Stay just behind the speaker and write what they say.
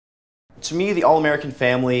To me, the all-American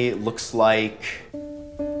family looks like...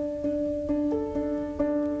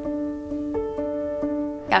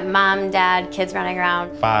 Got mom, dad, kids running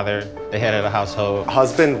around. Father, the head of the household.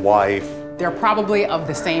 Husband, wife. They're probably of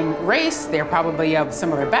the same race. They're probably of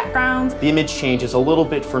similar backgrounds. The image changes a little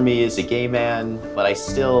bit for me as a gay man, but I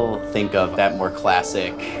still think of that more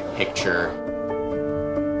classic picture.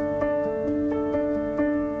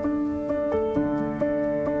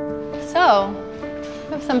 So,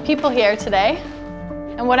 we have some people here today,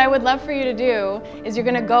 and what I would love for you to do is you're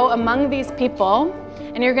gonna go among these people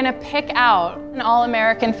and you're gonna pick out an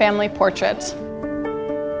all-American family portrait.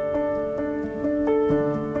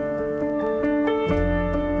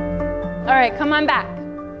 All right, come on back.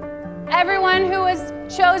 Everyone who was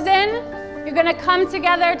chosen, you're gonna come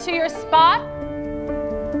together to your spot.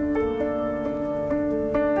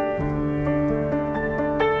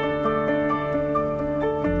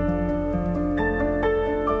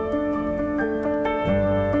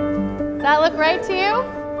 Does that look right to you?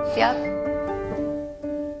 Yep.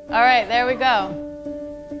 All right, there we go.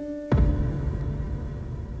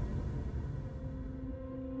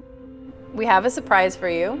 We have a surprise for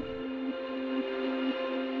you.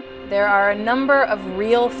 There are a number of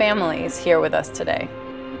real families here with us today.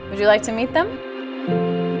 Would you like to meet them?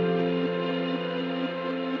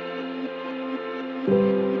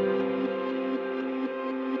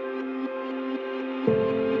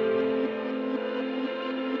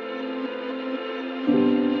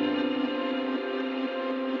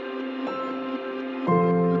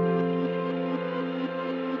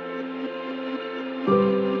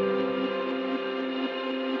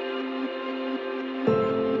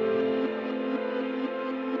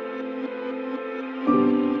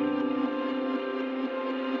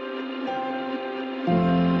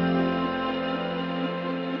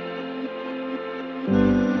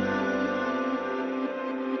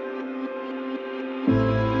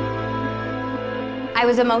 I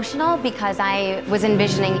was emotional because I was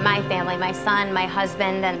envisioning my family, my son, my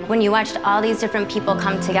husband, and when you watched all these different people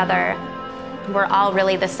come together, we're all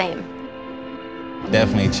really the same.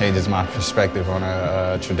 Definitely changes my perspective on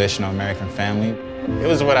a traditional American family. It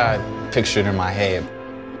was what I pictured in my head.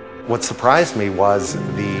 What surprised me was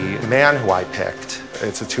the man who I picked.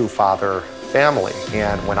 It's a two-father family,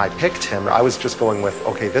 and when I picked him, I was just going with,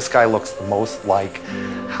 okay, this guy looks the most like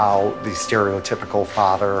how the stereotypical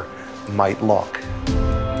father might look.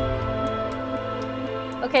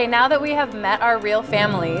 Okay, now that we have met our real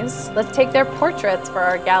families, let's take their portraits for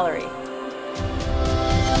our gallery.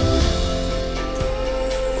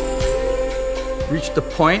 Reached a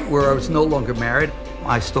point where I was no longer married.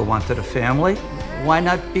 I still wanted a family. Why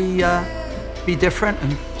not be different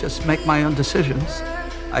and just make my own decisions?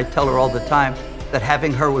 I tell her all the time that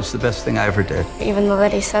having her was the best thing I ever did. Even though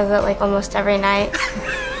that he says it like almost every night.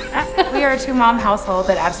 We are a two-mom household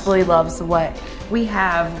that absolutely loves what we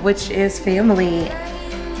have, which is family.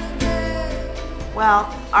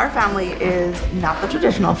 Well, our family is not the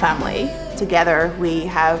traditional family. Together, we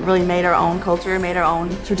have really made our own culture, made our own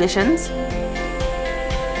traditions.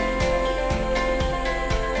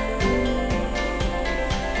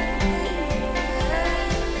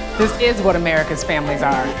 This is what America's families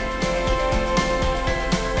are.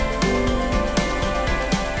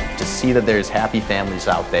 To see that there's happy families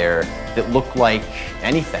out there that look like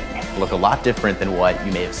anything, look a lot different than what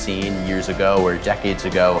you may have seen years ago or decades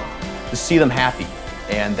ago, to see them happy,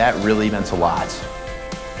 and that really meant a lot.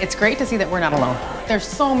 It's great to see that we're not alone. There's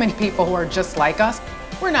so many people who are just like us.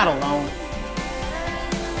 We're not alone.